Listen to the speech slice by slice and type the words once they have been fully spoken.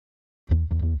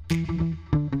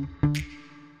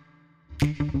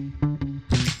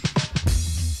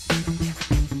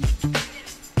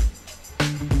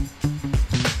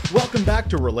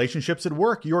to Relationships at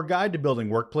Work, your guide to building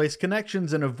workplace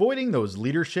connections and avoiding those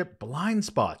leadership blind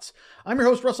spots. I'm your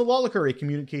host, Russel Lolacher, a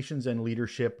communications and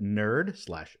leadership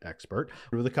nerd/expert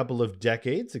with a couple of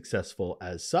decades, successful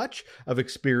as such, of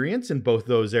experience in both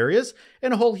those areas,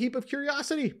 and a whole heap of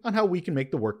curiosity on how we can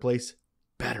make the workplace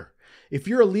better. If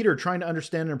you're a leader trying to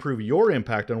understand and improve your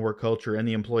impact on work culture and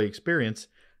the employee experience,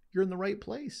 you're in the right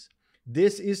place.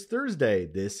 This is Thursday.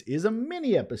 This is a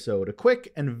mini episode, a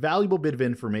quick and valuable bit of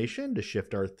information to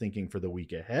shift our thinking for the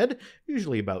week ahead,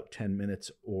 usually about 10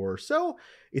 minutes or so.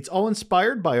 It's all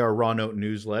inspired by our Raw Note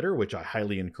newsletter, which I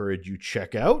highly encourage you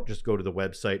check out. Just go to the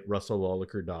website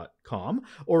russellolacher.com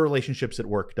or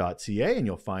relationshipsatwork.ca and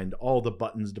you'll find all the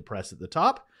buttons to press at the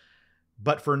top.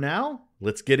 But for now,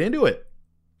 let's get into it.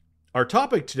 Our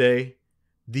topic today,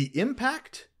 the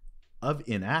impact of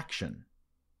inaction.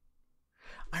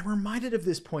 I'm reminded of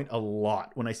this point a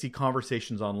lot when I see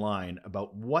conversations online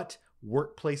about what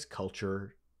workplace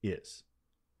culture is.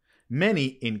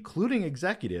 Many, including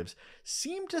executives,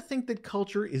 seem to think that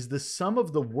culture is the sum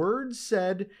of the words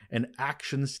said and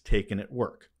actions taken at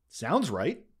work. Sounds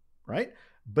right?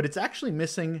 But it's actually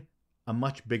missing a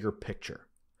much bigger picture.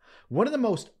 One of the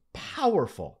most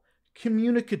powerful,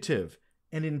 communicative,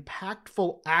 and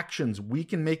impactful actions we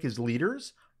can make as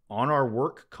leaders on our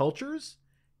work cultures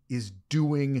is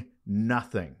doing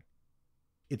nothing.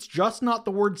 It's just not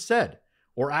the words said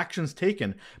or actions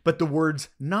taken, but the words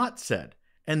not said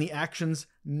and the actions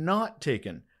not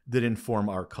taken that inform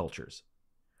our cultures.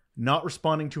 Not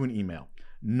responding to an email,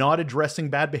 not addressing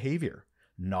bad behavior,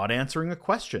 not answering a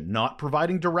question, not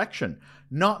providing direction,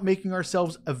 not making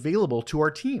ourselves available to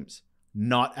our teams,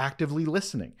 not actively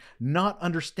listening, not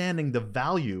understanding the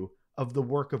value of the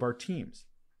work of our teams.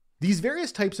 These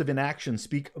various types of inaction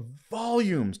speak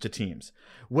volumes to teams,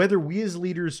 whether we as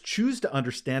leaders choose to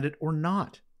understand it or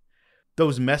not.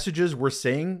 Those messages we're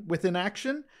saying with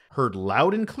inaction, heard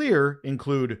loud and clear,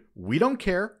 include, we don't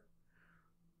care,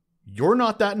 you're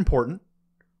not that important,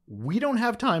 we don't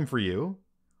have time for you,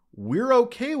 we're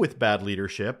okay with bad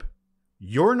leadership,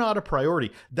 you're not a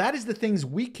priority. That is the things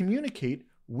we communicate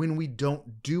when we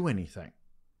don't do anything.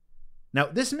 Now,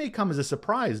 this may come as a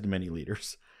surprise to many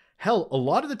leaders. Hell, a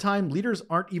lot of the time, leaders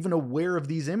aren't even aware of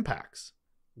these impacts.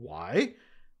 Why?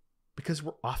 Because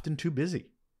we're often too busy,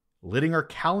 letting our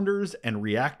calendars and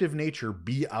reactive nature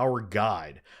be our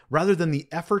guide, rather than the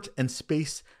effort and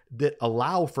space that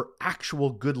allow for actual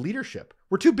good leadership.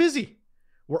 We're too busy.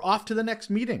 We're off to the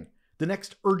next meeting, the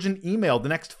next urgent email, the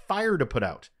next fire to put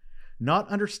out, not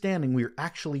understanding we're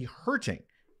actually hurting,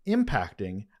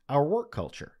 impacting our work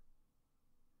culture.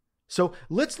 So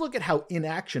let's look at how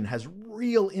inaction has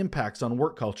real impacts on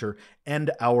work culture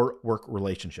and our work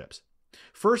relationships.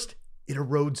 First, it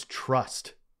erodes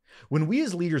trust. When we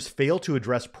as leaders fail to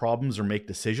address problems or make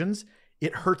decisions,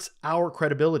 it hurts our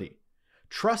credibility.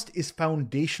 Trust is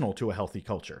foundational to a healthy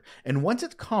culture, and once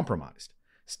it's compromised,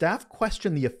 staff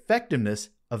question the effectiveness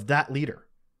of that leader.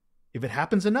 If it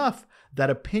happens enough, that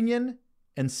opinion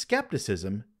and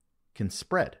skepticism can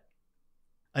spread.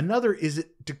 Another is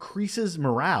it decreases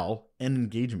morale and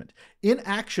engagement.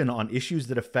 Inaction on issues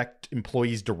that affect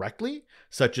employees directly,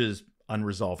 such as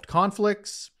unresolved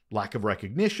conflicts, lack of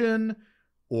recognition,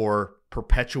 or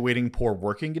perpetuating poor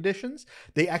working conditions,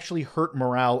 they actually hurt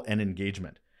morale and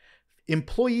engagement.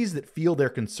 Employees that feel their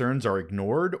concerns are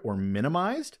ignored or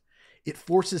minimized, it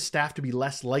forces staff to be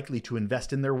less likely to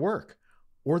invest in their work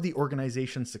or the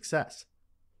organization's success.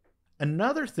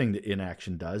 Another thing that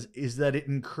inaction does is that it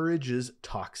encourages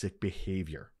toxic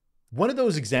behavior. One of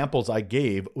those examples I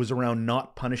gave was around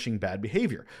not punishing bad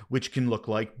behavior, which can look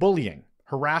like bullying,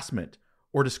 harassment,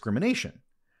 or discrimination.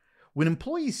 When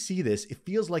employees see this, it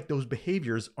feels like those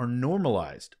behaviors are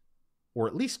normalized, or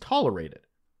at least tolerated,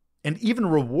 and even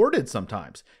rewarded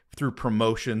sometimes through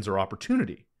promotions or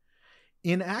opportunity.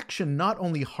 Inaction not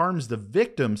only harms the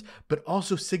victims, but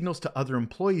also signals to other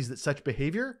employees that such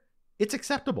behavior, it's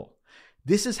acceptable.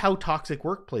 This is how toxic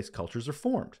workplace cultures are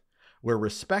formed, where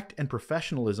respect and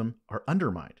professionalism are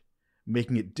undermined,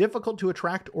 making it difficult to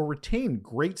attract or retain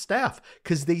great staff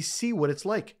because they see what it's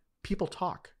like. People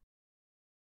talk.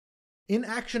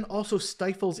 Inaction also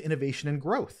stifles innovation and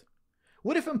growth.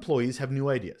 What if employees have new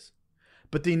ideas,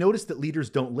 but they notice that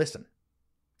leaders don't listen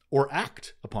or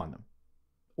act upon them,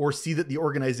 or see that the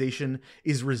organization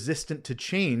is resistant to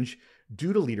change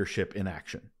due to leadership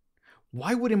inaction?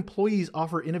 Why would employees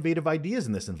offer innovative ideas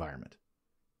in this environment?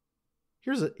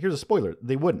 Here's a spoiler,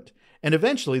 they wouldn't. And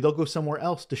eventually they'll go somewhere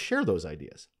else to share those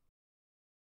ideas.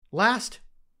 Last,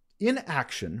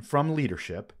 inaction from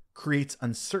leadership creates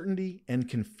uncertainty and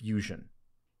confusion.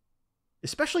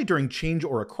 Especially during change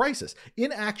or a crisis,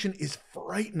 inaction is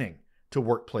frightening to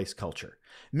workplace culture.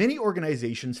 Many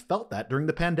organizations felt that during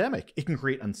the pandemic. It can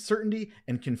create uncertainty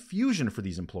and confusion for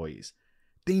these employees.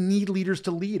 They need leaders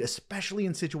to lead, especially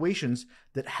in situations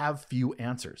that have few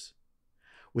answers.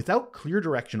 Without clear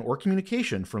direction or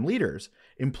communication from leaders,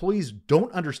 employees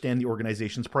don't understand the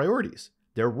organization's priorities,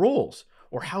 their roles,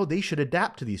 or how they should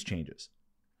adapt to these changes.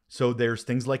 So there's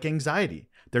things like anxiety,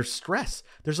 there's stress,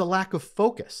 there's a lack of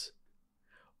focus,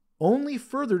 only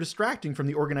further distracting from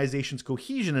the organization's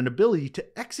cohesion and ability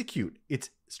to execute its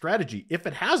strategy, if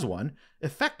it has one,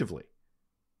 effectively.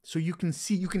 So you can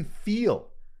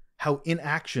feel how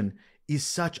inaction is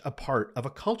such a part of a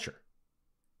culture.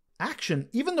 Action,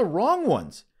 even the wrong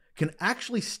ones, can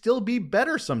actually still be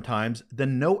better sometimes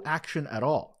than no action at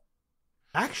all.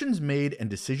 Actions made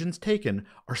and decisions taken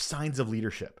are signs of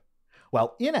leadership,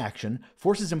 while inaction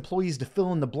forces employees to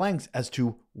fill in the blanks as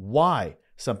to why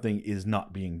something is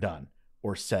not being done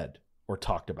or said or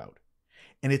talked about.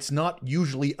 And it's not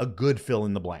usually a good fill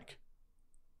in the blank.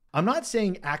 I'm not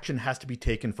saying action has to be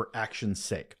taken for action's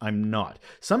sake. I'm not.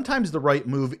 Sometimes the right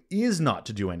move is not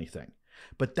to do anything.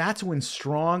 But that's when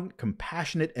strong,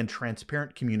 compassionate, and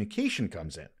transparent communication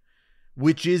comes in,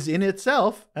 which is in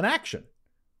itself an action.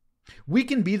 We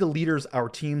can be the leaders our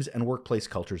teams and workplace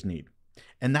cultures need,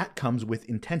 and that comes with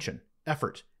intention,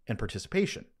 effort, and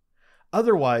participation.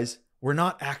 Otherwise, we're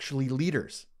not actually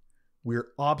leaders. We're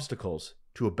obstacles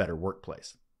to a better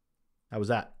workplace. How was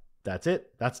that? That's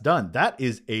it. That's done. That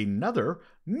is another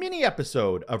mini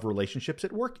episode of Relationships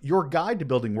at Work, your guide to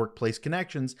building workplace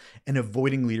connections and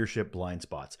avoiding leadership blind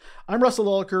spots. I'm Russel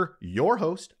Lolacher, your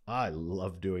host. I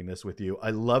love doing this with you. I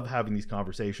love having these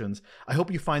conversations. I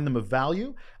hope you find them of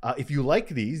value. If you like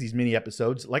these mini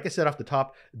episodes, like I said off the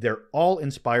top, they're all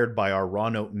inspired by our Raw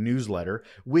Note newsletter,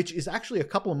 which is actually a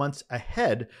couple of months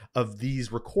ahead of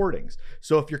these recordings.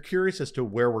 So if you're curious as to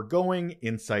where we're going,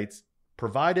 insights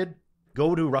provided,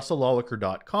 go to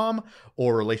russellolacher.com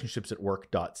or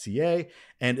relationshipsatwork.ca.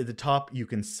 And at the top, you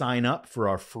can sign up for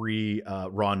our free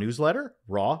Raw newsletter,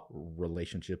 Raw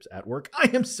Relationships at Work. I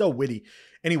am so witty.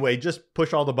 Anyway, just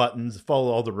push all the buttons,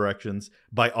 follow all the directions.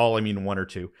 By all, I mean one or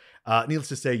two. Needless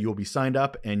to say, you'll be signed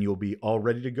up and you'll be all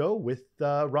ready to go with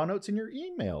Raw Notes in your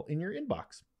email, in your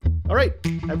inbox. All right,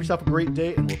 have yourself a great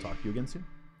day and we'll talk to you again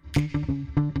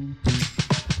soon.